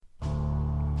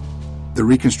The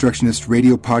Reconstructionist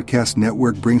Radio Podcast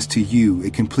Network brings to you a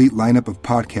complete lineup of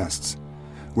podcasts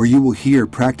where you will hear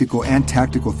practical and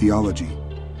tactical theology.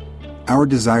 Our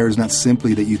desire is not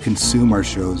simply that you consume our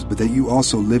shows, but that you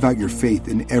also live out your faith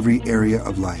in every area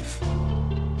of life.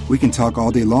 We can talk all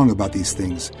day long about these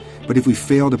things, but if we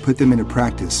fail to put them into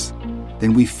practice,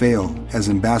 then we fail as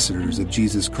ambassadors of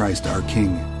Jesus Christ, our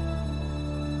King.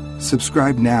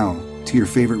 Subscribe now to your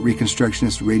favorite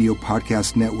Reconstructionist Radio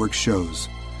Podcast Network shows,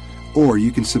 or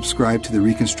you can subscribe to the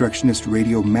Reconstructionist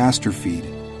Radio Master Feed,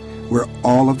 where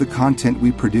all of the content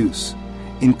we produce,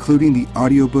 including the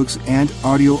audiobooks and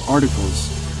audio articles,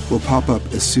 will pop up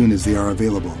as soon as they are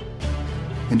available.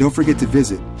 And don't forget to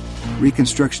visit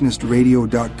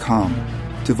ReconstructionistRadio.com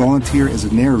to volunteer as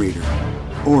a narrator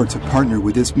or to partner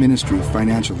with this ministry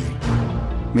financially.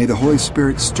 May the Holy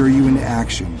Spirit stir you into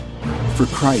action for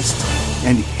Christ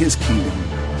and His kingdom.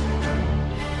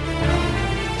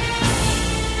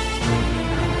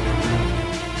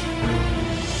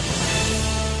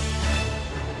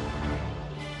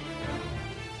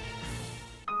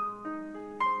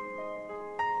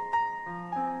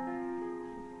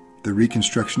 The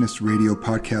Reconstructionist Radio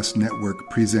Podcast Network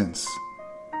presents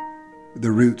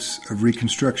The Roots of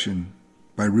Reconstruction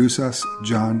by Rusas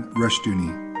John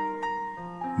Rushdoony.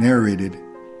 Narrated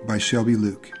by Shelby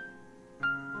Luke.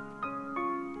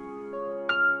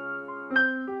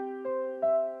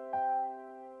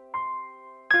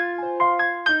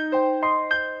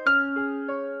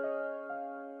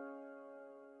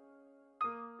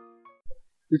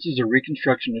 This is a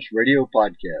Reconstructionist Radio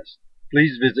podcast.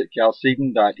 Please visit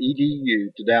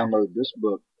chalcedon.edu to download this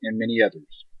book and many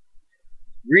others.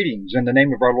 Greetings in the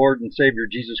name of our Lord and Savior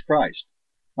Jesus Christ.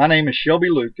 My name is Shelby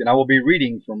Luke, and I will be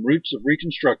reading from Roots of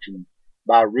Reconstruction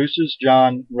by Rusas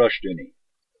John Rushdoony.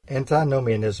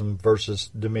 Antinomianism versus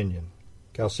Dominion.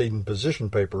 Chalcedon Position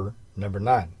Paper, number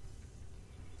 9.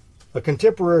 A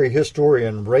contemporary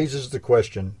historian raises the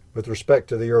question, with respect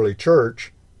to the early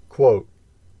church, quote,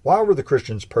 "Why were the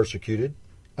Christians persecuted?"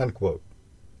 Unquote.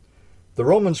 The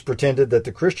Romans pretended that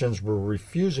the Christians were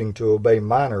refusing to obey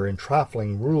minor and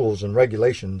trifling rules and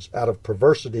regulations out of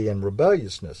perversity and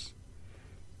rebelliousness.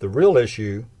 The real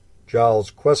issue, Giles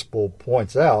Quespel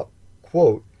points out,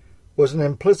 quote, was an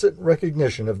implicit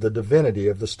recognition of the divinity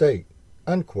of the state,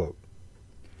 unquote.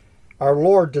 Our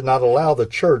Lord did not allow the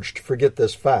church to forget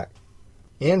this fact.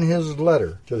 In his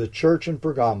letter to the church in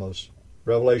Pergamos,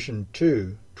 Revelation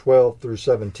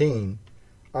 2:12-17,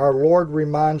 our Lord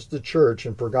reminds the church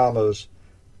in Pergamos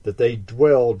that they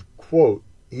dwelled, quote,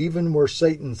 even where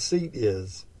Satan's seat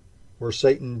is, where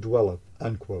Satan dwelleth,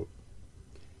 unquote.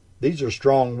 These are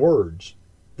strong words.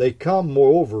 They come,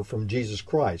 moreover, from Jesus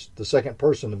Christ, the second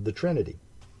person of the Trinity.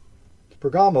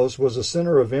 Pergamos was a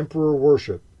center of emperor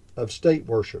worship, of state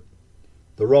worship.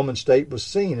 The Roman state was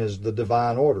seen as the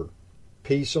divine order.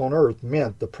 Peace on earth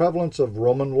meant the prevalence of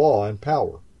Roman law and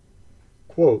power.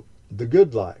 Quote, the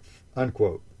good life,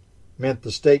 unquote, meant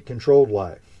the state-controlled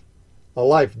life, a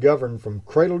life governed from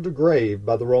cradle to grave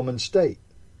by the Roman state.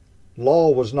 Law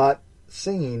was not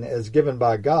seen as given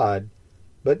by God,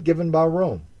 but given by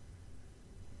Rome.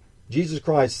 Jesus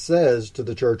Christ says to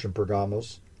the church in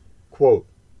Pergamos, quote,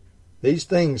 these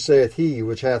things saith he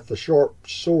which hath the sharp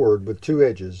sword with two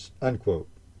edges, unquote.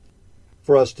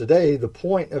 For us today, the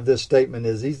point of this statement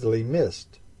is easily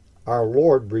missed. Our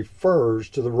Lord refers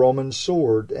to the Roman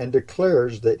sword and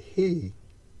declares that he,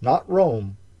 not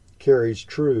Rome, carries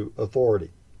true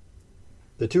authority.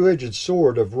 The two-edged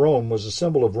sword of Rome was a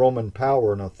symbol of Roman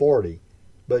power and authority,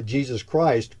 but Jesus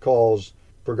Christ calls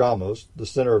Pergamos, the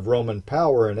center of Roman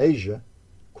power in Asia,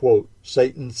 quote,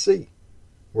 Satan's seat,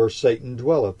 where Satan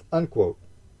dwelleth, unquote,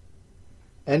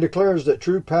 and declares that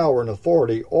true power and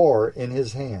authority are in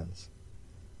his hands.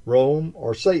 Rome,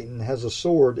 or Satan, has a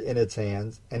sword in its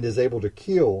hands and is able to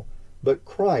kill, but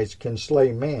Christ can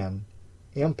slay man,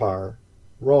 empire,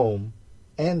 Rome,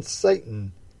 and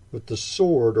Satan with the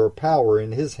sword or power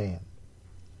in his hand.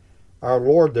 Our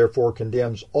Lord therefore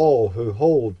condemns all who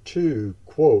hold to,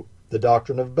 quote, the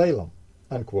doctrine of Balaam,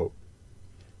 unquote,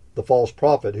 the false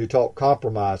prophet who taught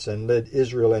compromise and led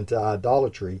Israel into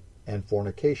idolatry and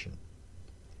fornication.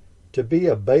 To be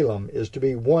a Balaam is to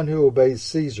be one who obeys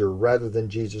Caesar rather than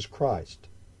Jesus Christ.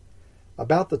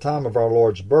 About the time of our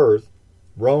Lord's birth,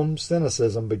 Rome's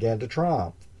cynicism began to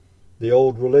triumph. The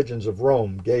old religions of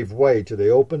Rome gave way to the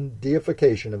open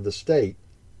deification of the state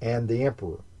and the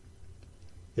emperor.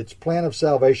 Its plan of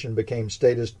salvation became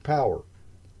statist power.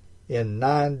 In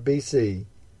 9 BC,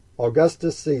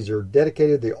 Augustus Caesar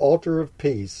dedicated the altar of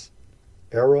peace,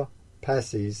 Ara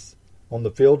Pacis, on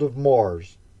the field of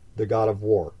Mars, the god of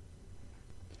war.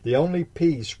 The only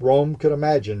peace Rome could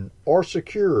imagine or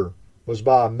secure was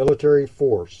by a military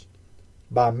force,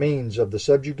 by means of the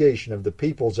subjugation of the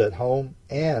peoples at home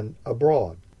and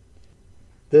abroad.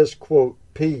 This, quote,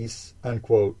 peace,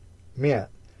 unquote, meant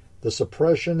the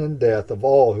suppression and death of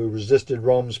all who resisted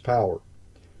Rome's power.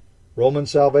 Roman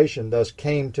salvation thus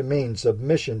came to mean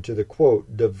submission to the,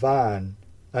 quote, divine,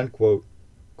 unquote,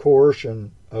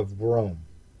 coercion of Rome.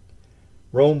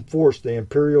 Rome forced the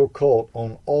imperial cult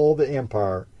on all the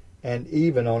empire and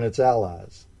even on its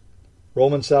allies.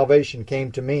 Roman salvation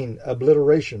came to mean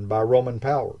obliteration by Roman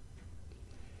power.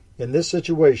 In this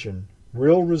situation,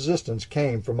 real resistance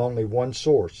came from only one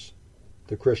source,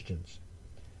 the Christians.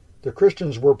 The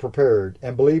Christians were prepared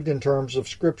and believed in terms of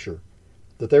Scripture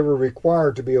that they were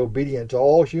required to be obedient to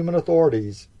all human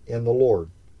authorities in the Lord,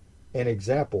 an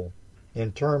example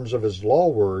in terms of His law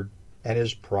word and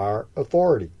His prior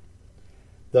authority.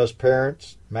 Thus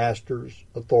parents, masters,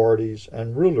 authorities,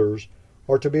 and rulers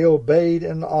are to be obeyed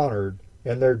and honored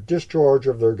in their discharge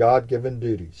of their God-given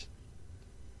duties.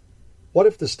 What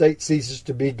if the state ceases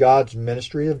to be God's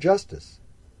ministry of justice?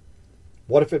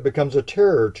 What if it becomes a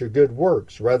terror to good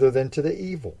works rather than to the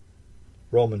evil?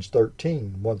 Romans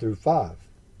 13, 1-5.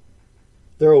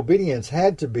 Their obedience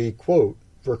had to be, quote,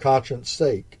 for conscience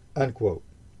sake, unquote.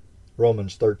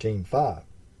 Romans 13:5.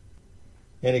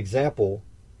 An example,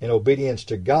 in obedience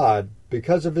to God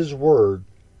because of His word,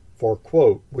 for,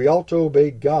 quote, we ought to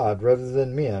obey God rather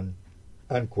than men,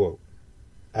 unquote.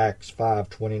 Acts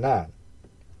 5:29.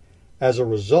 As a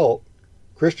result,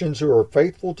 Christians who are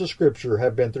faithful to Scripture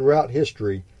have been throughout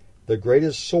history the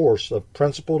greatest source of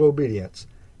principled obedience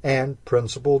and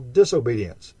principled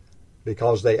disobedience,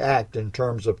 because they act in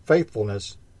terms of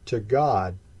faithfulness to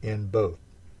God in both.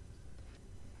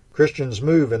 Christians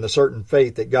move in the certain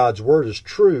faith that God's word is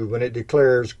true when it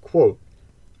declares, quote,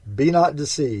 be not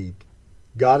deceived,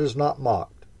 God is not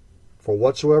mocked, for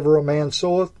whatsoever a man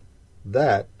soweth,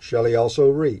 that shall he also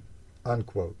reap,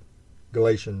 unquote.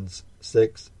 Galatians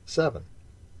 6:7.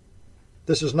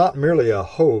 This is not merely a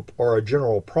hope or a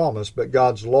general promise, but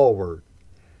God's law word.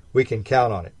 We can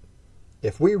count on it.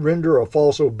 If we render a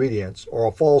false obedience or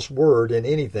a false word in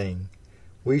anything,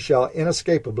 we shall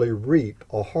inescapably reap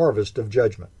a harvest of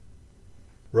judgment.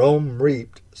 Rome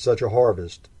reaped such a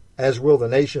harvest, as will the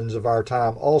nations of our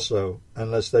time also,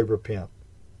 unless they repent.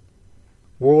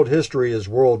 World history is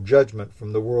world judgment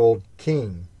from the world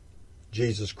king,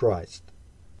 Jesus Christ.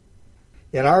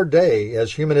 In our day,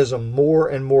 as humanism more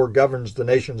and more governs the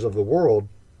nations of the world,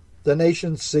 the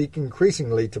nations seek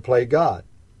increasingly to play God.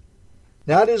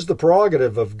 Now it is the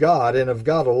prerogative of God and of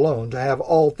God alone to have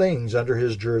all things under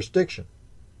His jurisdiction.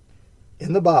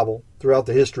 In the Bible, throughout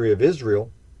the history of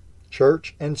Israel,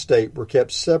 church and state were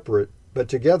kept separate but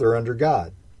together under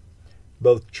God.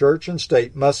 Both church and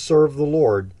state must serve the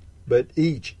Lord, but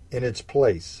each in its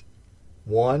place,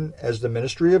 one as the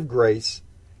ministry of grace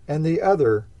and the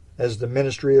other as the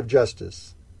ministry of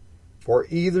justice. For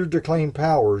either to claim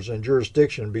powers and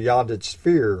jurisdiction beyond its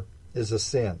sphere is a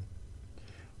sin.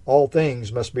 All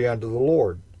things must be under the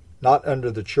Lord, not under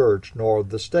the church nor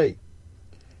the state.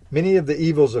 Many of the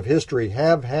evils of history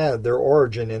have had their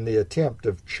origin in the attempt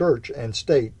of church and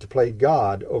state to play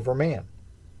God over man.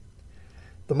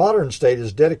 The modern state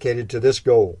is dedicated to this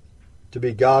goal, to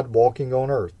be God walking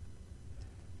on earth.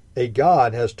 A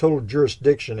God has total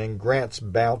jurisdiction and grants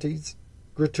bounties,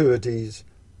 gratuities,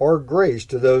 or grace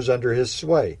to those under his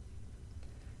sway.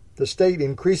 The state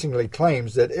increasingly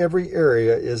claims that every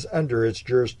area is under its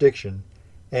jurisdiction,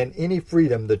 and any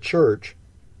freedom the church,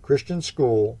 Christian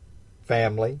school,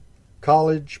 family,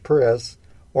 college, press,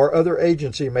 or other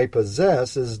agency may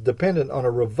possess is dependent on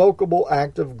a revocable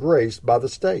act of grace by the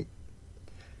state.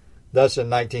 Thus, in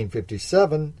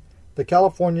 1957, the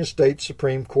California State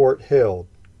Supreme Court held,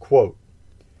 quote,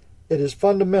 it is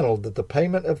fundamental that the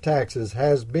payment of taxes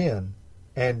has been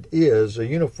and is a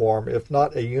uniform, if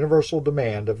not a universal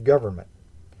demand of government,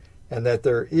 and that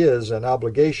there is an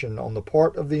obligation on the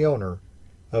part of the owner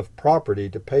of property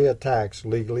to pay a tax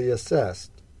legally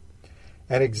assessed.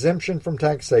 An exemption from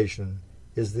taxation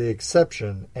is the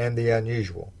exception and the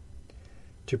unusual.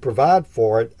 To provide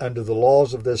for it under the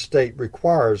laws of this state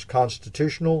requires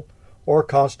constitutional or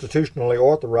constitutionally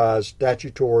authorized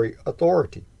statutory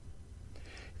authority.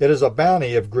 It is a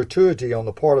bounty of gratuity on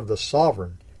the part of the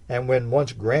sovereign, and when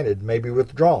once granted may be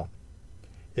withdrawn.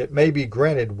 It may be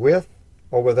granted with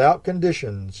or without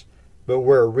conditions, but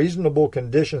where reasonable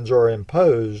conditions are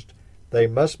imposed, they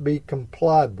must be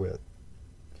complied with.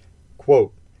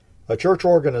 Quote, a church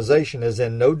organization is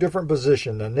in no different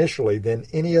position initially than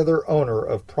any other owner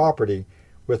of property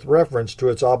with reference to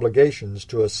its obligations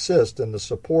to assist in the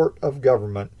support of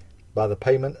government by the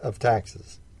payment of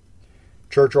taxes.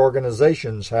 Church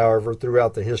organizations, however,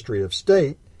 throughout the history of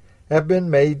state, have been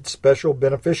made special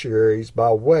beneficiaries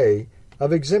by way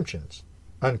of exemptions."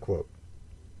 Unquote.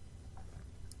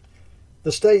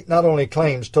 The state not only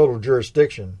claims total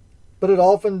jurisdiction, but it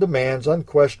often demands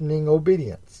unquestioning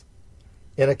obedience.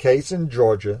 In a case in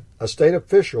Georgia, a state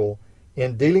official,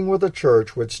 in dealing with a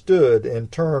church which stood in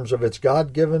terms of its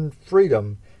God-given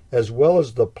freedom as well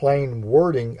as the plain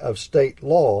wording of state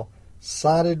law,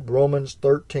 cited Romans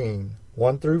 13,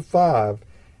 1 through 5,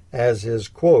 as his,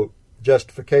 quote,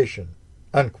 justification,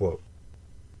 unquote.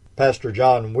 Pastor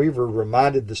John Weaver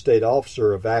reminded the state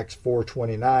officer of Acts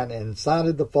 4:29 and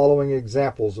cited the following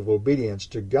examples of obedience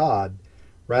to God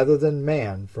rather than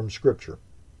man from Scripture.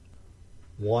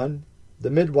 1. The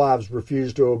midwives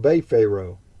refused to obey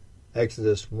Pharaoh,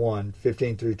 Exodus 1,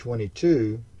 15 through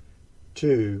 22,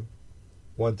 2,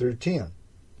 1 through 10.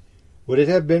 Would it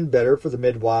have been better for the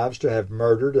midwives to have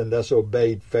murdered and thus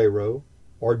obeyed Pharaoh,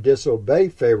 or disobey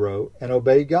Pharaoh and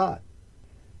obey God?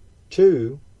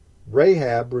 2.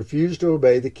 Rahab refused to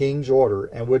obey the king's order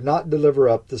and would not deliver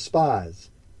up the spies,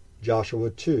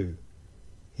 Joshua 2,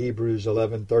 Hebrews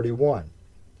 11:31.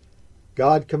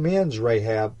 God commends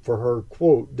Rahab for her,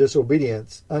 quote,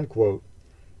 disobedience, unquote,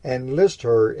 and lists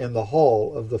her in the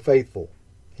hall of the faithful,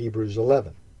 Hebrews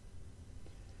 11.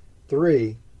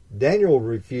 3. Daniel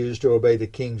refused to obey the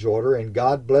king's order, and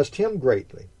God blessed him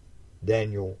greatly,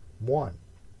 Daniel 1.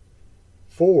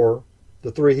 4.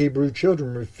 The 3 Hebrew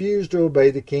children refused to obey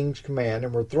the king's command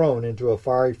and were thrown into a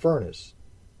fiery furnace,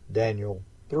 Daniel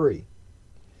 3.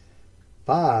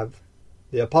 5.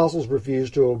 The apostles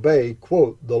refused to obey,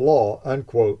 quote, the law,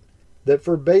 unquote, that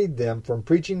forbade them from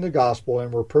preaching the gospel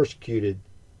and were persecuted,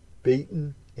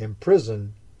 beaten,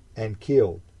 imprisoned, and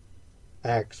killed,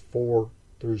 Acts 4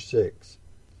 through 6.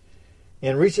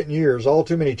 In recent years, all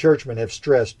too many churchmen have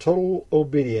stressed total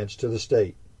obedience to the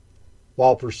state,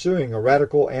 while pursuing a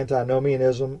radical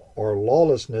antinomianism or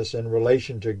lawlessness in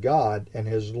relation to God and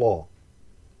His law.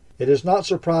 It is not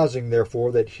surprising,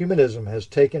 therefore, that humanism has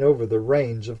taken over the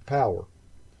reins of power.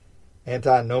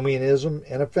 Antinomianism,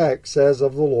 in effect, says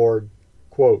of the Lord,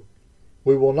 quote,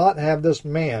 "We will not have this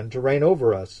man to reign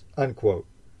over us," unquote,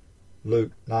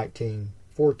 Luke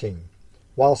 19:14,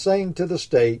 while saying to the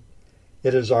state,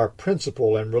 "It is our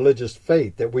principle and religious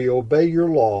faith that we obey your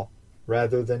law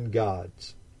rather than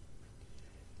God's."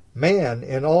 Man,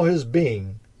 in all his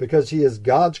being, because he is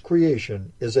God's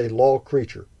creation, is a law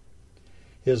creature.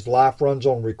 His life runs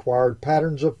on required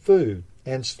patterns of food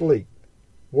and sleep,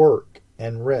 work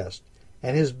and rest,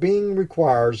 and his being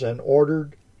requires an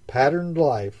ordered, patterned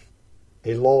life,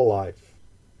 a law life.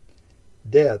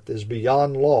 Death is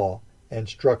beyond law and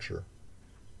structure.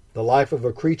 The life of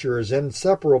a creature is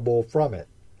inseparable from it.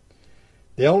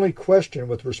 The only question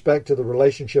with respect to the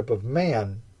relationship of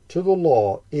man to the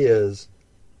law is,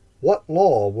 what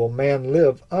law will man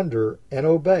live under and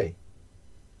obey?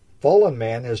 Fallen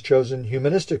man has chosen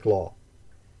humanistic law.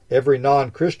 Every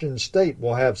non-Christian state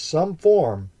will have some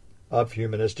form of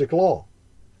humanistic law.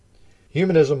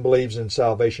 Humanism believes in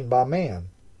salvation by man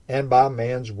and by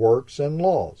man's works and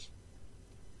laws.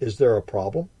 Is there a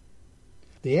problem?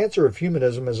 The answer of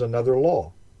humanism is another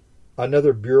law,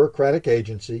 another bureaucratic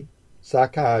agency,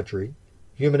 psychiatry,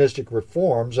 humanistic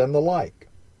reforms, and the like.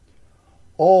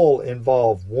 All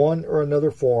involve one or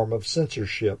another form of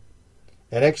censorship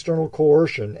and external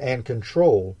coercion and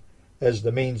control as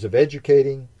the means of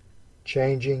educating,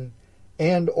 changing,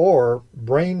 and or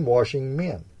brainwashing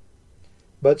men.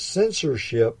 But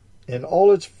censorship in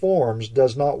all its forms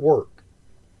does not work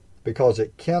because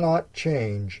it cannot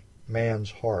change man's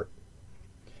heart.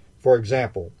 For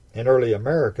example, in early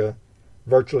America,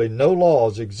 virtually no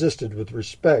laws existed with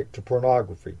respect to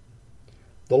pornography.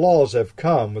 The laws have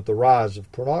come with the rise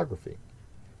of pornography.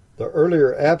 The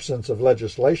earlier absence of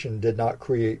legislation did not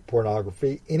create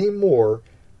pornography any more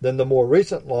than the more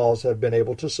recent laws have been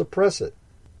able to suppress it.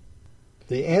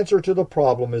 The answer to the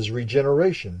problem is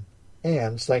regeneration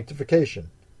and sanctification,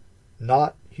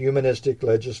 not humanistic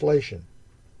legislation.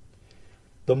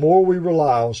 The more we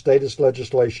rely on statist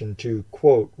legislation to,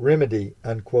 quote, remedy,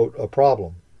 unquote, a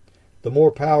problem, the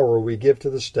more power we give to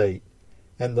the state,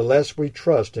 and the less we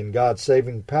trust in God's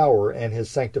saving power and His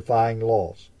sanctifying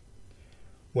laws.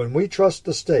 When we trust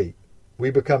the state, we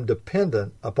become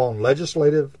dependent upon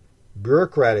legislative,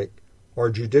 bureaucratic, or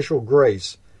judicial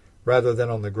grace rather than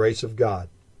on the grace of God.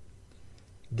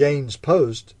 Gaines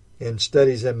Post, in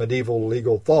Studies in Medieval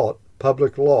Legal Thought,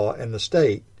 Public Law, and the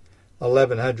State,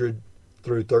 1100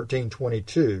 through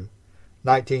 1322,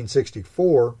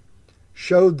 1964,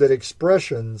 showed that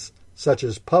expressions such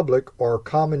as public or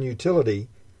common utility,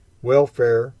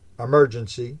 welfare,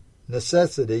 emergency,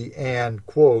 necessity, and,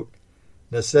 quote,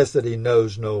 necessity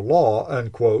knows no law,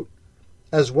 unquote,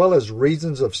 as well as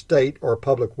reasons of state or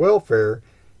public welfare,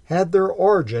 had their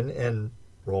origin in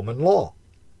Roman law.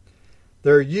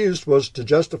 Their use was to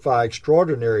justify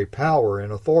extraordinary power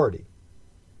and authority.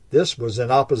 This was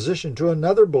in opposition to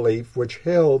another belief which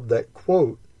held that,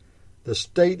 quote, the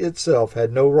state itself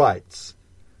had no rights,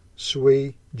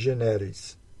 sui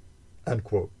generis,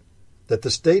 unquote, that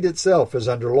the state itself is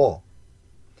under law.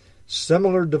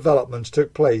 Similar developments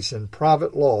took place in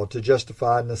private law to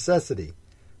justify necessity,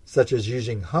 such as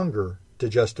using hunger to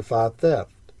justify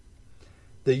theft.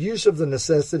 The use of the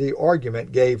necessity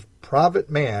argument gave private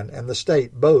man and the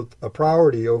state both a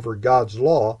priority over God's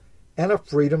law and a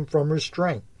freedom from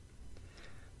restraint.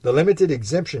 The limited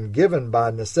exemption given by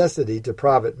necessity to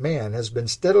private man has been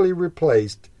steadily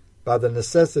replaced by the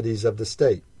necessities of the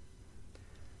state.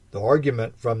 The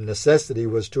argument from necessity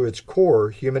was to its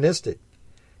core humanistic.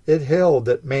 It held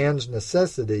that man's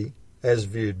necessity, as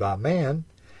viewed by man,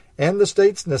 and the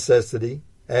state's necessity,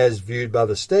 as viewed by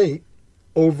the state,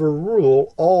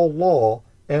 overrule all law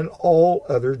and all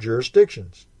other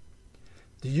jurisdictions.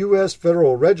 The U.S.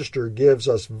 Federal Register gives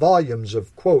us volumes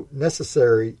of, quote,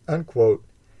 necessary, unquote,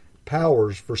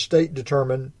 powers for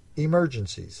state-determined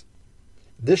emergencies.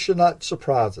 This should not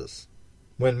surprise us.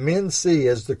 When men see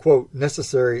as the, quote,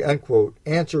 necessary, unquote,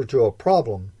 answer to a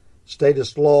problem,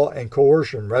 statist law and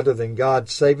coercion rather than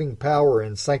God's saving power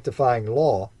and sanctifying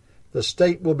law, the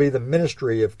state will be the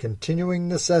ministry of continuing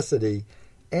necessity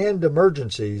and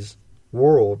emergencies,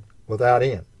 world without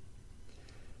end.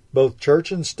 Both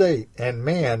church and state and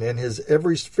man in his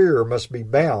every sphere must be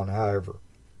bound, however,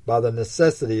 by the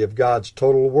necessity of God's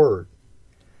total Word.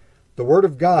 The Word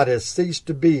of God has ceased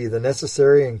to be the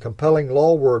necessary and compelling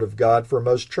law Word of God for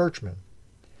most churchmen.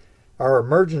 Our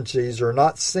emergencies are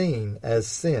not seen as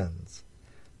sins,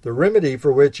 the remedy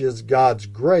for which is God's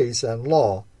grace and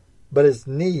law, but as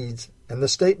needs, and the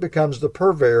state becomes the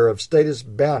purveyor of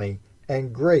statist bounty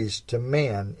and grace to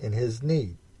man in his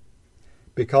need.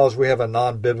 Because we have a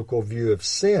non-biblical view of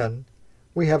sin,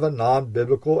 we have a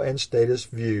non-biblical and statist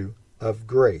view of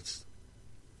grace.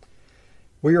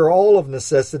 We are all of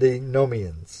necessity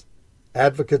nomians,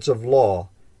 advocates of law,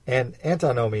 and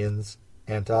antinomians,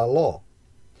 anti-law.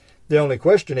 The only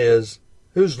question is,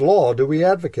 whose law do we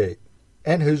advocate,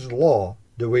 and whose law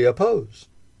do we oppose?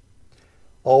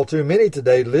 All too many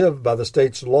today live by the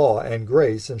state's law and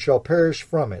grace and shall perish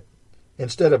from it,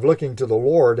 instead of looking to the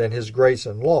Lord and His grace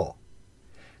and law.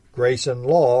 Grace and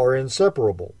law are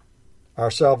inseparable. Our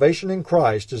salvation in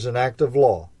Christ is an act of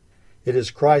law. It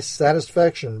is Christ's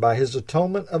satisfaction by His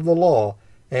atonement of the law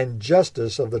and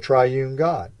justice of the triune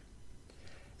God.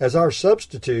 As our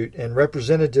substitute and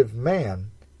representative man,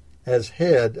 as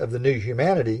head of the new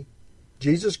humanity,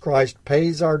 Jesus Christ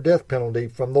pays our death penalty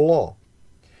from the law.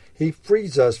 He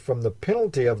frees us from the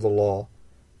penalty of the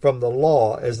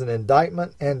law as an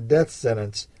indictment and death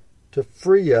sentence, to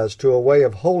free us to a way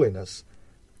of holiness,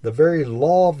 the very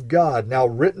law of God now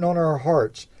written on our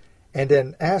hearts and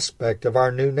an aspect of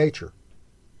our new nature.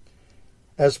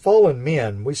 As fallen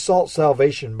men, we sought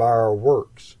salvation by our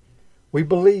works. We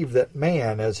believed that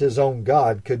man, as his own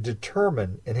God, could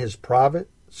determine in his private,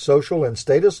 social, and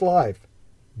statist life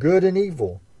good and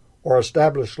evil, or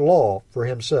establish law for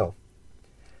himself.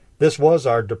 This was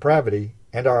our depravity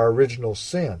and our original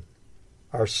sin.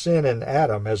 Our sin in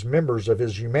Adam as members of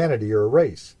his humanity or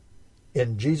race.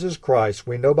 In Jesus Christ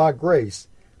we know by grace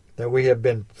that we have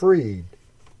been freed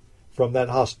from that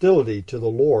hostility to the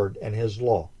Lord and His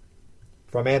law,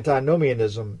 from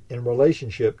antinomianism in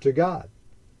relationship to God.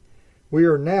 We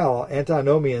are now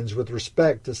antinomians with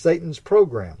respect to Satan's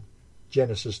program,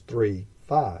 Genesis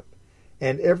 3:5,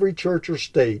 and every church or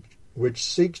state which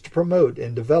seeks to promote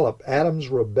and develop Adam's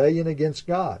rebellion against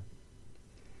God.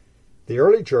 The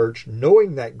early church,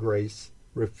 knowing that grace,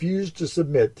 refused to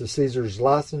submit to Caesar's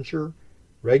licensure,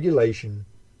 regulation,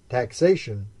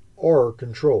 taxation, or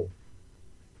control.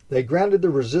 They grounded the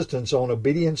resistance on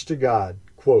obedience to God,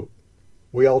 quote,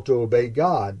 we ought to obey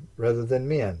God rather than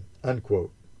men,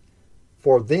 unquote.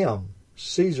 For them,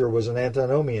 Caesar was an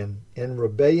antinomian in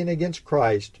rebellion against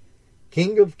Christ,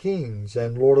 King of kings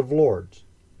and Lord of lords.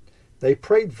 They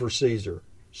prayed for Caesar,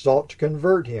 sought to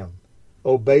convert him,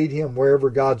 obeyed him wherever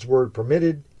God's word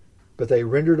permitted, but they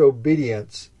rendered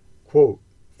obedience, quote,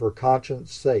 for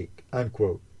conscience sake,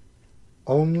 unquote,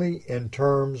 only in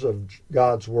terms of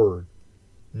God's word,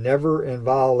 never in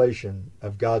violation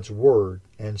of God's word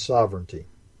and sovereignty.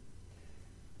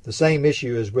 The same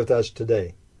issue is with us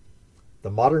today.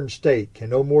 The modern state can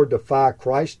no more defy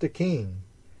Christ the King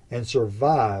and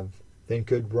survive than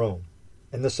could Rome.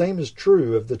 And the same is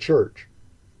true of the church.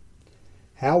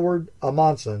 Howard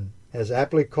Amundsen has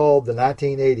aptly called the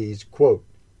 1980s, quote,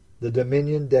 the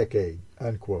Dominion Decade,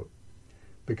 unquote,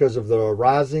 because of the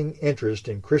arising interest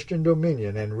in Christian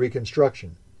dominion and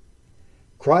reconstruction.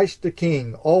 Christ the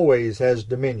King always has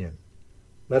dominion.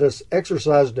 Let us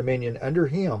exercise dominion under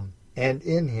him and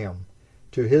in him,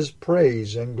 to his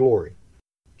praise and glory.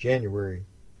 January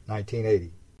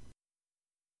 1980.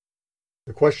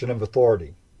 The Question of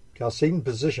Authority. Chalcedon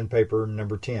Position Paper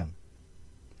number 10.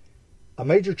 A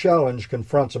major challenge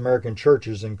confronts American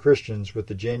churches and Christians with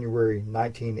the January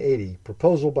 1980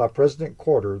 proposal by President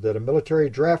Carter that a military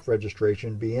draft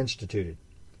registration be instituted,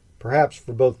 perhaps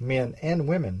for both men and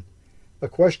women, a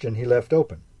question he left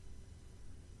open.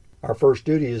 Our first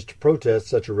duty is to protest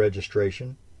such a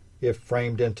registration, if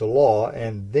framed into law,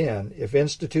 and then, if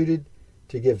instituted,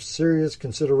 to give serious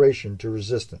consideration to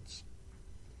resistance.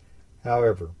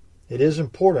 However, it is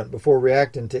important before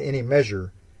reacting to any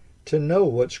measure to know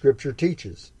what Scripture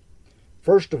teaches.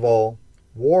 First of all,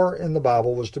 war in the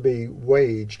Bible was to be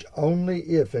waged only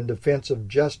if in defense of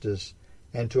justice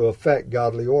and to effect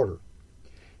godly order.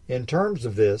 In terms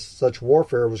of this, such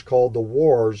warfare was called the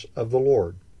wars of the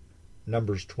Lord,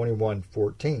 Numbers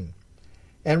 21:14,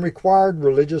 and required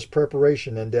religious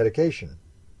preparation and dedication,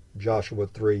 Joshua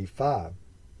 3:5.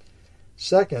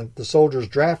 Second, the soldiers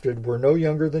drafted were no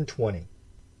younger than 20.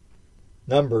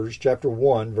 Numbers chapter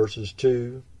 1, verses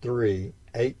 2, 3,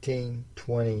 18,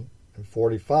 20, and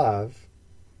 45,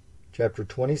 chapter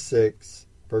 26,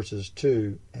 verses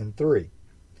 2 and 3.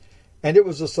 And it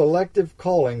was a selective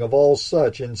calling of all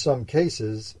such, in some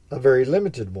cases, a very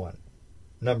limited one,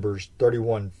 Numbers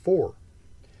 31:4.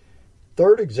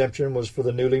 Third exemption was for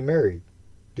the newly married,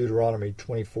 Deuteronomy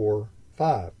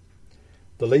 24:5.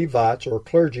 The Levites or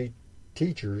clergy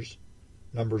teachers,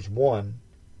 Numbers 1,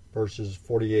 verses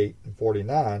 48 and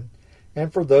 49,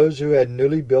 and for those who had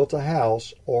newly built a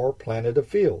house or planted a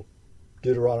field,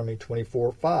 Deuteronomy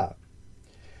 24:5.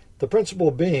 The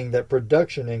principle being that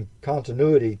production and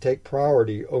continuity take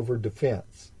priority over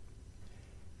defense.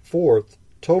 Fourth,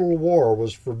 total war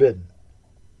was forbidden,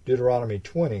 Deuteronomy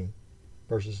 20,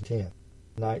 verses 10,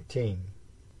 19.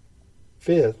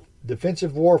 Fifth,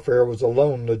 defensive warfare was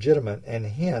alone legitimate, and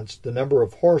hence the number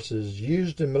of horses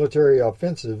used in military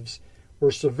offensives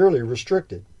were severely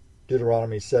restricted,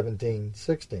 Deuteronomy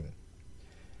 17:16.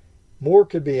 More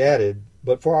could be added,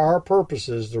 but for our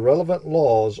purposes the relevant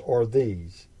laws are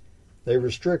these. They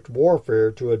restrict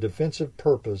warfare to a defensive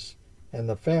purpose, and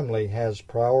the family has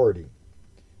priority.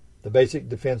 The basic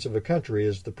defense of a country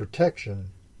is the protection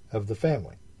of the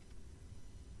family.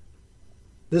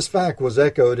 This fact was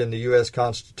echoed in the U.S.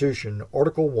 Constitution,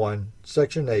 Article 1,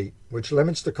 Section 8, which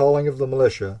limits the calling of the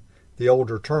militia, the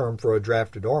older term for a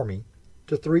drafted army,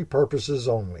 to three purposes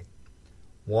only.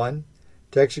 1.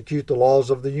 To execute the laws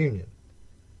of the Union.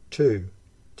 2.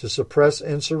 To suppress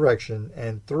insurrection.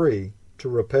 And 3. To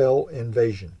repel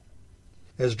invasion.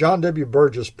 As John W.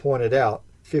 Burgess pointed out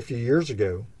 50 years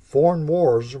ago, foreign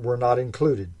wars were not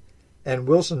included, and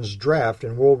Wilson's draft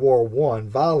in World War I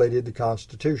violated the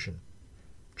Constitution.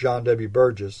 John W.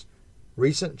 Burgess,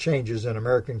 Recent Changes in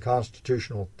American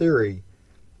Constitutional Theory,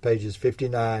 pages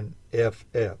 59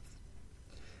 ff.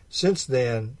 Since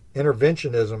then,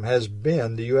 interventionism has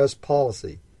been the U.S.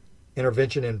 policy,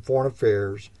 intervention in foreign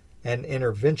affairs, and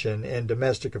intervention in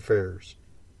domestic affairs,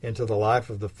 into the life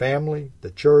of the family,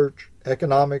 the church,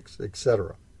 economics,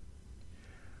 etc.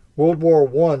 World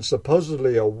War I,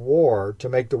 supposedly a war to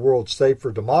make the world safe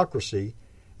for democracy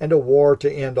and a war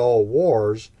to end all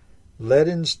wars, led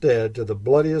instead to the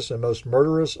bloodiest and most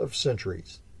murderous of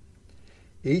centuries.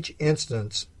 Each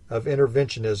instance of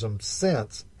interventionism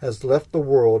since has left the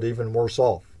world even worse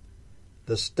off.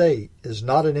 The state is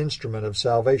not an instrument of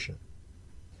salvation.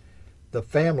 The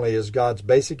family is God's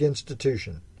basic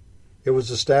institution. It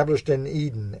was established in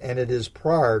Eden, and it is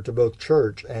prior to both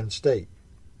church and state.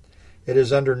 It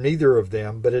is under neither of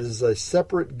them, but it is a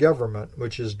separate government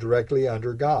which is directly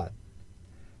under God.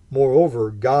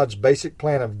 Moreover, God's basic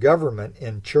plan of government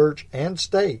in church and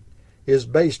state is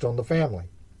based on the family,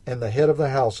 and the head of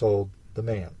the household, the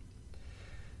man.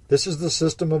 This is the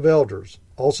system of elders,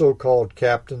 also called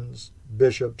captains,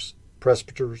 bishops,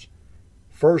 presbyters,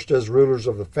 first as rulers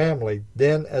of the family,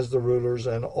 then as the rulers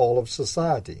in all of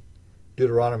society,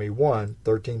 Deuteronomy 1,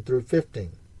 13 through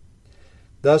 15.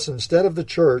 Thus, instead of the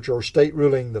church or state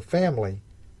ruling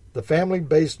the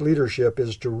family-based leadership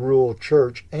is to rule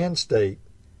church and state,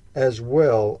 as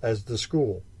well as the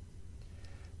school.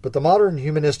 But the modern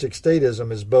humanistic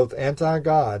statism is both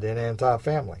anti-God and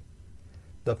anti-family.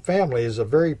 The family is a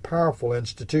very powerful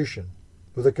institution,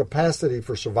 with a capacity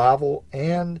for survival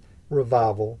and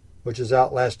revival which has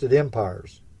outlasted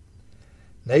empires.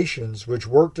 Nations which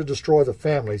work to destroy the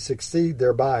family succeed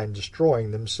thereby in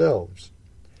destroying themselves.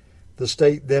 The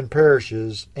state then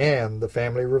perishes and the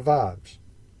family revives.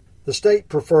 The state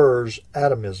prefers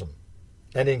atomism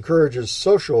and encourages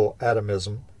social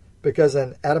atomism because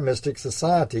an atomistic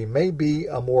society may be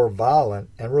a more violent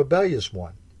and rebellious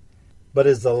one, but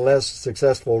is the less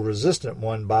successful resistant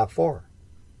one by far.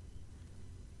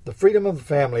 The freedom of the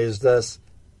family is thus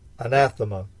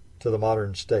anathema to the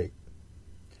modern state.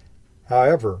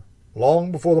 However,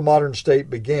 long before the modern state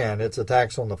began its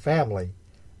attacks on the family,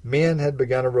 men had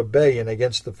begun a rebellion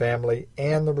against the family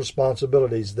and the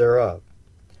responsibilities thereof.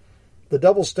 The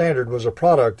double standard was a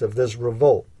product of this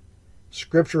revolt.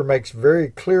 Scripture makes very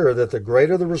clear that the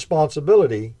greater the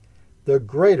responsibility, the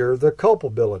greater the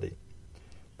culpability.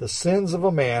 The sins of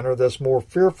a man are thus more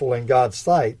fearful in God's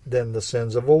sight than the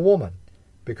sins of a woman,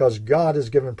 because God has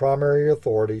given primary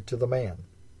authority to the man.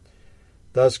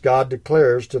 Thus God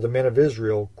declares to the men of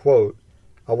Israel, quote,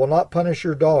 I will not punish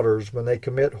your daughters when they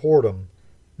commit whoredom,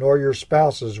 nor your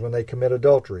spouses when they commit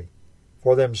adultery,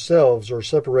 for themselves are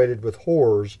separated with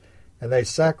whores, and they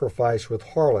sacrifice with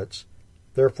harlots.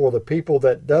 Therefore the people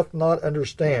that doth not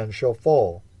understand shall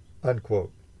fall.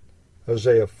 Unquote.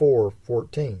 Hosea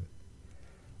 4:14.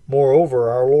 Moreover,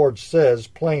 our Lord says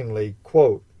plainly,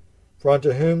 quote, For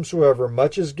unto whomsoever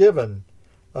much is given,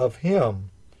 of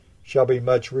him shall be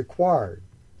much required,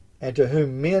 and to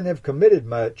whom men have committed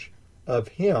much, of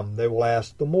him they will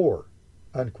ask the more.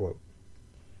 Unquote.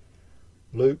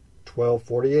 Luke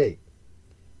 12:48.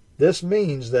 This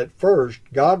means that first,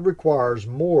 God requires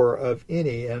more of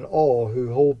any and all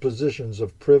who hold positions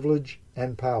of privilege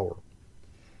and power.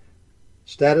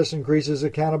 Status increases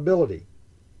accountability.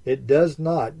 It does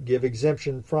not give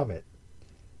exemption from it.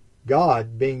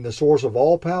 God, being the source of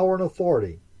all power and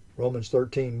authority, Romans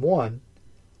 13:1,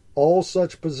 all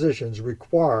such positions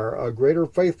require a greater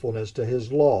faithfulness to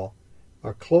His law,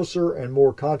 a closer and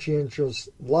more conscientious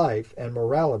life and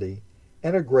morality,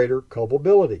 and a greater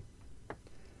culpability.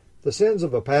 The sins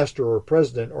of a pastor or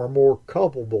president are more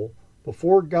culpable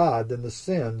before God than the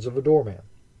sins of a doorman.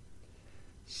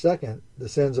 Second, the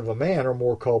sins of a man are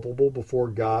more culpable before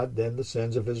God than the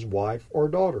sins of his wife or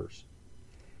daughters.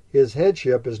 His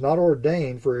headship is not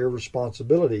ordained for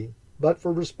irresponsibility, but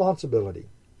for responsibility.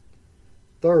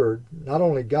 Third, not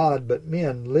only God but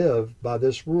men live by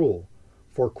this rule,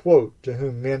 for, quote, to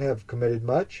whom men have committed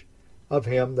much, of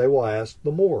him they will ask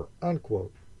the more,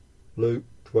 unquote. Luke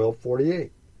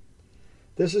 12:48.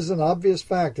 This is an obvious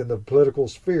fact in the political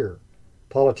sphere.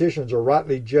 Politicians are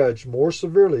rightly judged more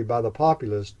severely by the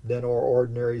populace than are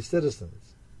ordinary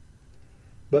citizens.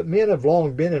 But men have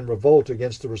long been in revolt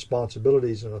against the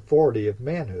responsibilities and authority of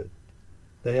manhood.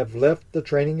 They have left the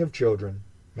training of children,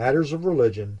 matters of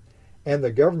religion, and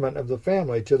the government of the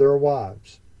family to their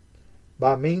wives.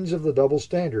 By means of the double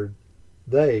standard,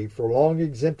 they for long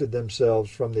exempted themselves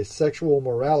from the sexual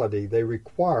morality they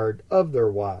required of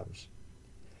their wives.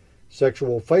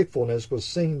 Sexual faithfulness was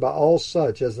seen by all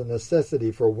such as a necessity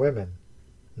for women,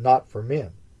 not for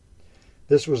men.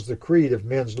 This was the creed of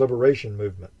men's liberation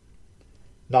movement.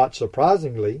 Not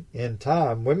surprisingly, in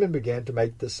time, women began to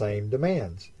make the same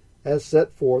demands, as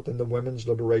set forth in the women's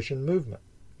liberation movement.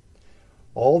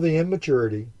 All the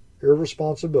immaturity,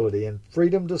 irresponsibility, and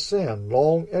freedom to sin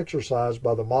long exercised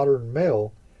by the modern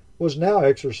male was now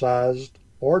exercised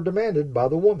or demanded by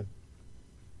the woman.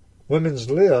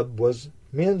 Women's lib was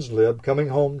men's lib coming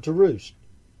home to roost.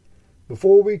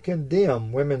 Before we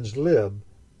condemn women's lib,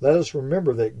 let us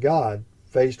remember that God,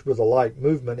 faced with a like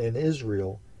movement in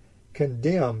Israel,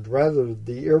 condemned rather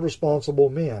the irresponsible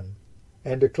men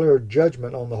and declared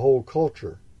judgment on the whole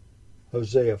culture.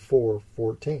 Hosea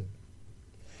 4:14.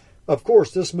 Of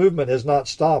course, this movement has not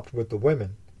stopped with the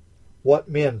women. What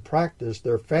men practice,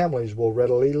 their families will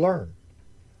readily learn.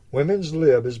 Women's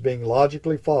lib is being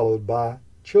logically followed by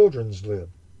children's lib.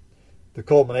 The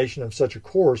culmination of such a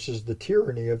course is the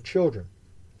tyranny of children.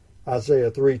 Isaiah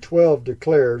 3:12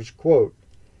 declares, quote,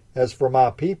 As for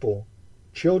my people,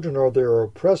 children are their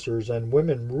oppressors and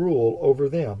women rule over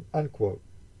them, unquote.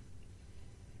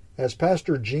 As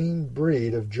Pastor Gene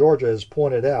Breed of Georgia has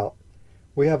pointed out,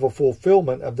 we have a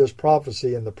fulfillment of this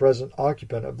prophecy in the present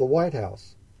occupant of the White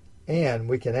House, and,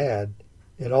 we can add,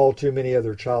 in all too many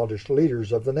other childish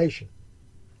leaders of the nation.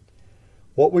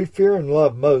 What we fear and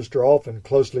love most are often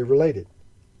closely related.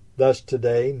 Thus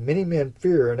today, many men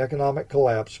fear an economic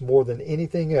collapse more than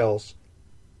anything else.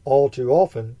 All too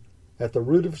often, at the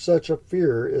root of such a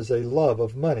fear is a love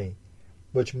of money,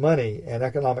 which money and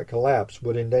economic collapse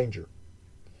would endanger.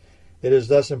 It is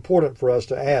thus important for us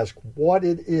to ask what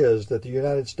it is that the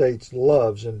United States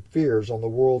loves and fears on the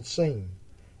world scene,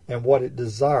 and what it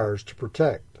desires to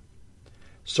protect.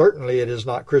 Certainly it is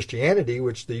not Christianity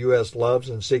which the U.S. loves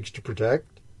and seeks to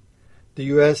protect. The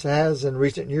U.S. has in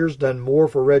recent years done more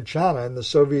for Red China and the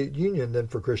Soviet Union than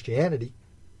for Christianity.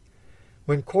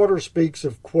 When Carter speaks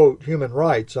of, quote, human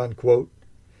rights, unquote,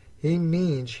 he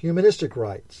means humanistic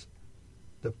rights.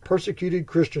 The persecuted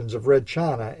Christians of Red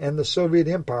China and the Soviet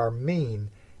Empire mean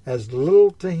as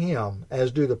little to him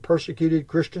as do the persecuted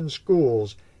Christian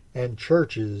schools and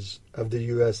churches of the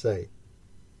USA.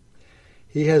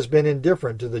 He has been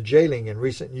indifferent to the jailing in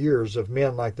recent years of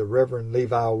men like the Reverend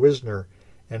Levi Wisner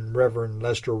and Reverend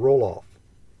Lester Roloff.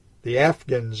 The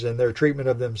Afghans in their treatment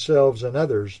of themselves and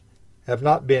others have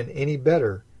not been any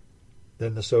better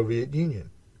than the Soviet Union.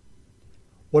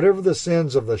 Whatever the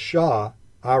sins of the Shah,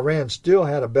 Iran still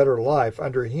had a better life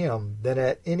under him than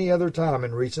at any other time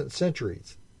in recent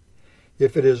centuries.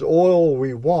 If it is oil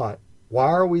we want, why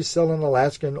are we selling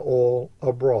Alaskan oil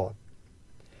abroad?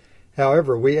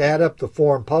 However, we add up the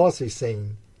foreign policy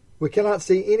scene, we cannot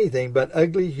see anything but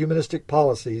ugly humanistic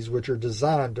policies which are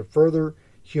designed to further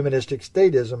humanistic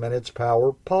statism and its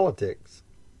power politics.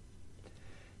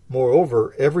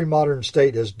 Moreover, every modern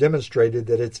state has demonstrated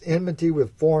that its enmity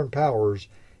with foreign powers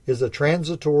is a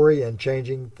transitory and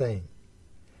changing thing.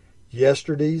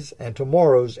 Yesterday's and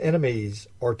tomorrow's enemies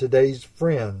are today's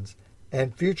friends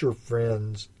and future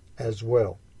friends as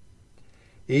well.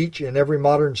 Each and every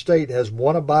modern state has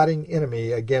one abiding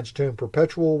enemy against whom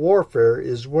perpetual warfare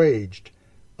is waged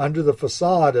under the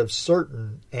facade of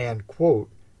certain and, quote,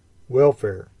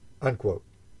 welfare, unquote.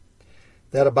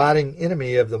 That abiding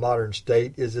enemy of the modern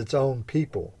state is its own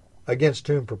people, against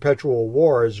whom perpetual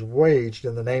war is waged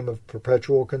in the name of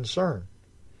perpetual concern.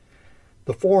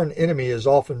 The foreign enemy is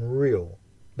often real,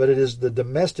 but it is the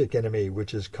domestic enemy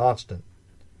which is constant.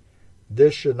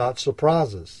 This should not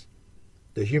surprise us.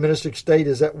 The humanistic state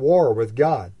is at war with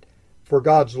God. For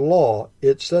God's law,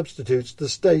 it substitutes the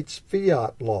state's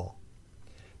fiat law.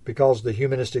 Because the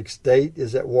humanistic state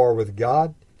is at war with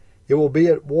God, it will be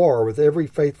at war with every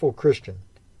faithful Christian.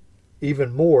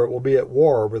 Even more, it will be at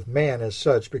war with man as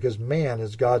such, because man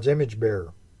is God's image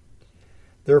bearer.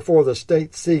 Therefore, the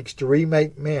state seeks to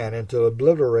remake man and to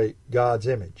obliterate God's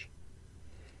image.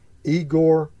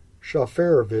 Igor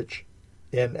Shafarevich,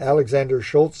 in Alexander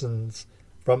Schulzen's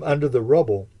From Under the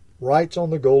Rubble, writes on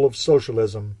the goal of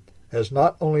socialism as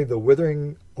not only the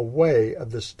withering away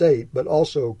of the state, but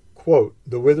also, quote,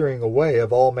 the withering away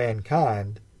of all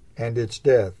mankind and its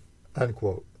death,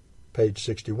 unquote, page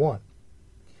 61.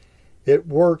 It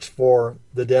works for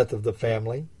the death of the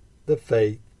family, the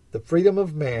faith, the freedom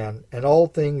of man, and all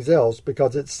things else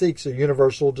because it seeks a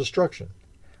universal destruction,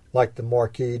 like the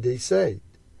Marquis de Sade,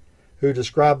 who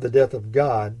described the death of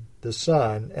God, the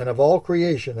Son, and of all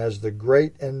creation as the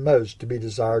great and most to be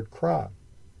desired crime.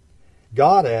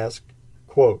 God asked,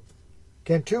 quote,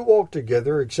 can two walk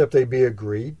together except they be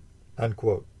agreed?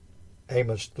 Unquote.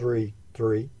 Amos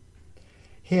 3:3.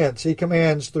 Hence he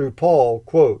commands through Paul,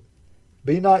 quote,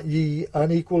 be not ye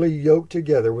unequally yoked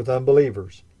together with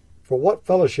unbelievers. For what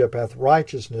fellowship hath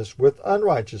righteousness with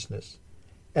unrighteousness?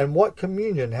 And what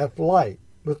communion hath light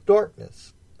with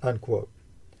darkness? Unquote.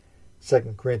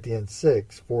 2 Corinthians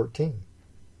 6:14.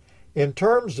 In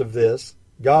terms of this,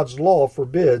 God's law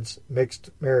forbids mixed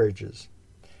marriages.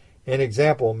 An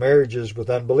example, marriages with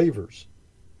unbelievers.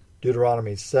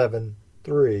 Deuteronomy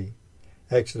 7:3,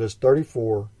 Exodus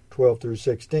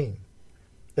 34:12-16.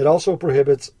 It also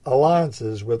prohibits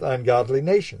alliances with ungodly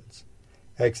nations.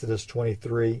 Exodus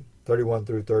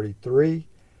 23:31-33,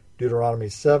 Deuteronomy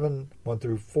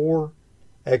 7:1-4,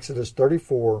 Exodus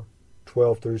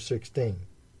 34:12-16.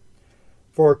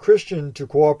 For a Christian to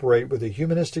cooperate with a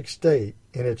humanistic state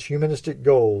in its humanistic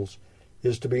goals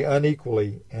is to be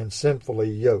unequally and sinfully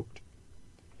yoked.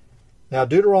 Now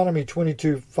Deuteronomy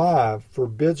 22:5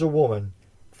 forbids a woman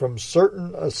from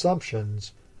certain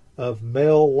assumptions of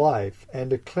male life and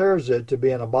declares it to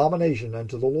be an abomination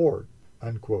unto the Lord,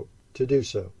 unquote, to do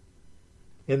so.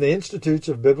 In the Institutes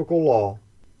of Biblical Law,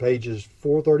 pages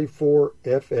 434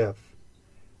 ff,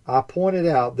 I pointed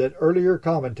out that earlier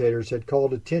commentators had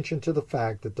called attention to the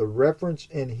fact that the reference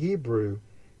in Hebrew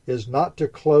is not to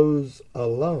clothes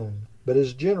alone, but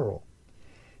is general.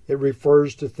 It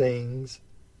refers to things,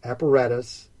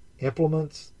 apparatus,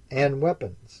 implements, and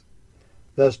weapons.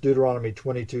 Thus Deuteronomy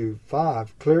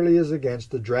 22:5 clearly is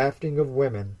against the drafting of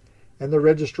women and the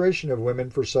registration of women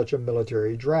for such a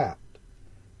military draft.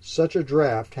 Such a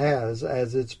draft has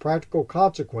as its practical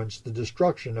consequence the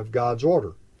destruction of God's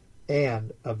order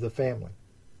and of the family.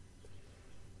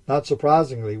 Not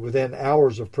surprisingly, within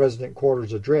hours of President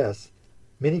Carter's address,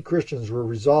 many Christians were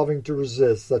resolving to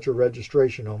resist such a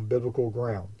registration on biblical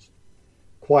grounds.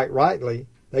 Quite rightly,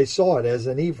 they saw it as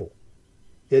an evil.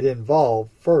 It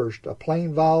involved, first, a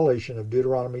plain violation of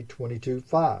Deuteronomy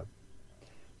 22:5.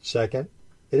 Second,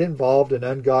 it involved an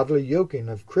ungodly yoking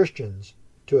of Christians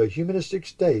to a humanistic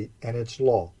state and its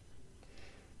law.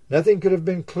 Nothing could have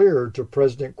been clearer to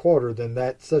President Carter than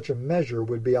that such a measure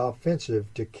would be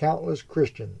offensive to countless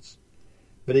Christians,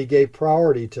 but he gave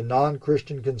priority to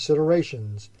non-Christian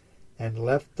considerations and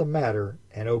left the matter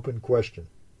an open question.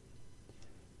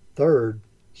 Third,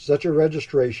 such a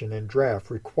registration and draft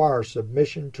require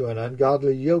submission to an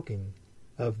ungodly yoking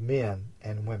of men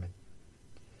and women.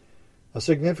 A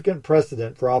significant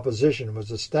precedent for opposition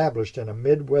was established in a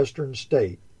Midwestern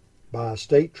state by a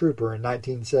state trooper in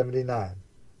 1979.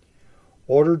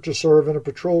 Ordered to serve in a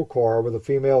patrol car with a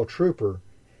female trooper,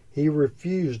 he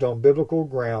refused on biblical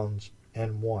grounds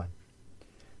and won.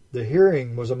 The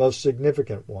hearing was a most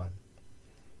significant one.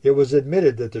 It was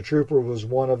admitted that the trooper was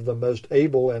one of the most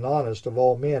able and honest of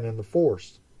all men in the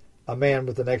force, a man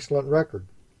with an excellent record.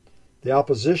 The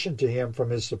opposition to him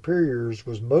from his superiors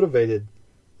was motivated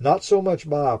not so much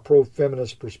by a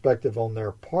pro-feminist perspective on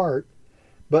their part,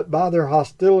 but by their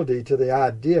hostility to the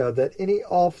idea that any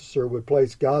officer would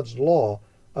place God's law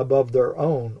above their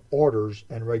own orders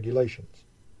and regulations.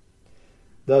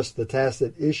 Thus, the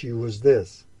tacit issue was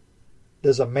this: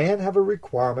 does a man have a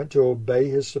requirement to obey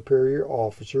his superior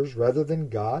officers rather than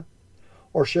God?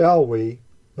 Or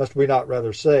must we not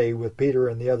rather say, with Peter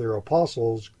and the other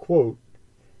apostles, quote,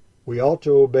 we ought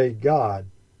to obey God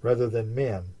rather than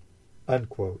men,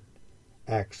 unquote,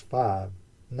 Acts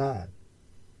 5:9.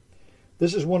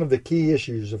 This is one of the key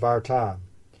issues of our time.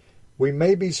 We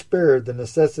may be spared the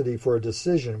necessity for a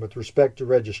decision with respect to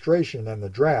registration and the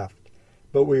draft,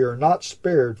 but we are not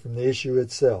spared from the issue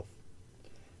itself.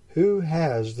 Who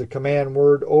has the command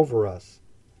word over us,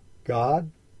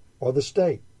 God or the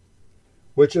state?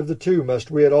 Which of the two must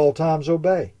we at all times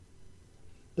obey?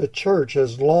 The church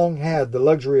has long had the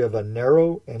luxury of a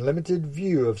narrow and limited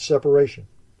view of separation.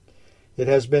 It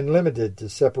has been limited to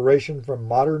separation from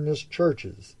modernist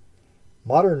churches.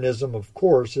 Modernism, of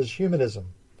course, is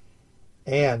humanism,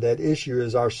 and at issue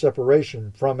is our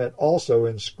separation from it also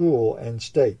in school and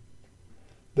state.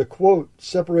 The, quote,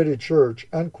 separated church,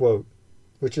 unquote,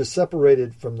 which is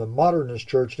separated from the modernist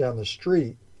church down the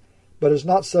street, but is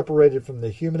not separated from the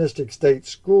humanistic state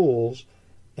schools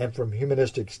and from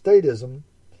humanistic statism,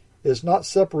 is not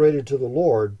separated to the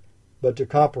Lord, but to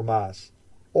compromise,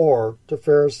 or to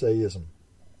Pharisaism.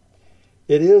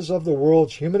 It is of the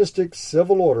world's humanistic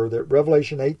civil order that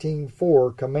Revelation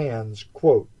 18:4 commands,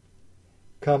 quote,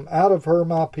 come out of her,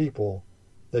 my people,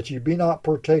 that ye be not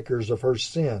partakers of her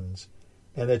sins,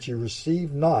 and that ye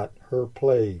receive not her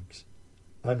plagues,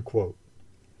 unquote.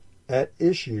 At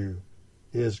issue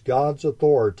is God's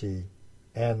authority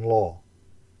and law.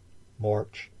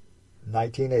 March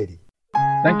 1980.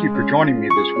 Thank you for joining me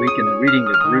this week in the reading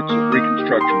of Roots of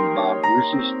Reconstruction by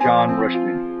Bruce John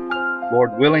Rushby.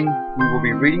 Lord willing, we will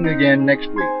be reading again next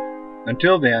week.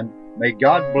 Until then, may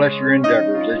God bless your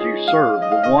endeavors as you serve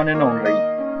the one and only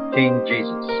King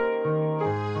Jesus.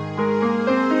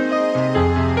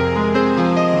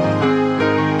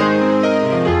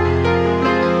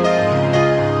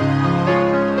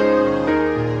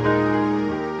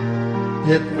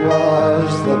 It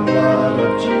was the blood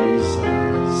of Jesus,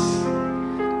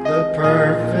 the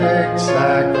perfect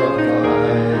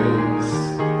sacrifice,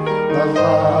 the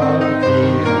love He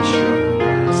has shown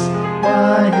us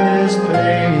by His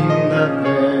paying the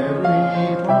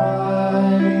very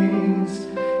price.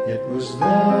 It was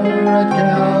there at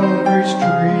Calvary's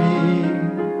tree,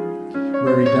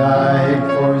 where He died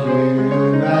for you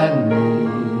and me,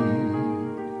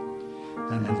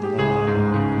 and the love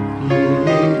He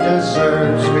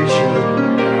deserves we should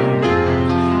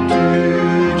to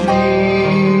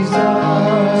Jesus.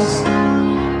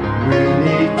 We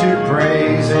need to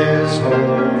praise His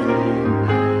holy name.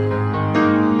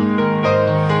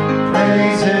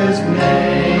 Praise His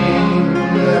name,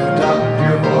 lift up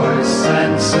your voice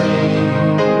and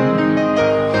sing.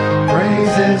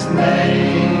 Praise His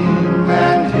name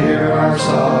and hear our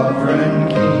sovereign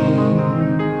King.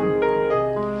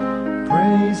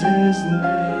 Praise His name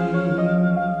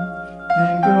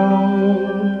and go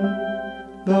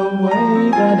the way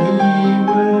that He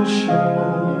will show,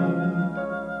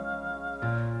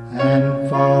 and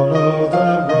follow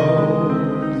the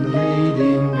road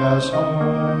leading us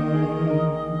home.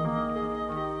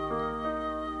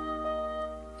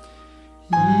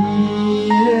 He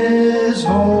is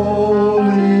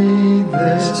holy,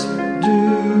 this do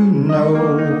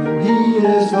know. He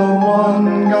is the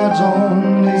one, God's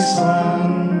only Son.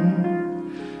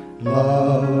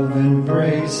 Love,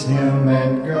 embrace Him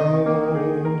and go.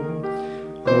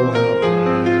 Oh,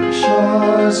 how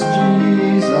precious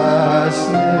Jesus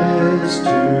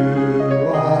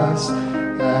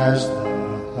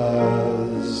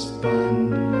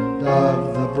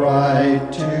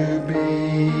light to be.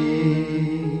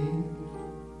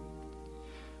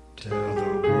 Tell the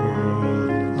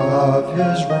world of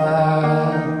his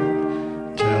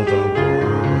wrath, tell the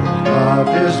world of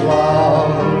his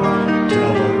love,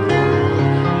 tell the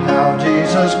world how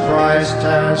Jesus Christ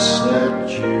has set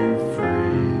you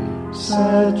free,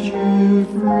 set you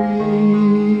free.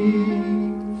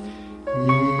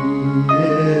 He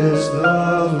is the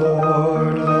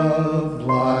Lord of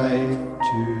life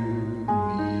to me.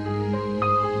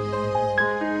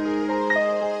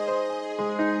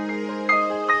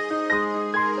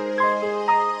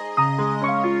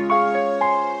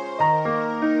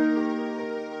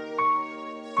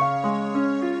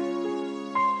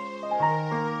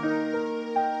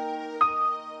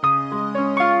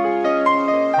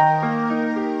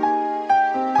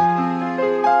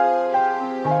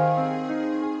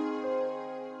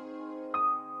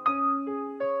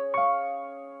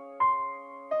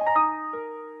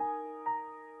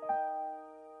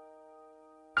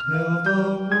 Tell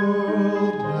the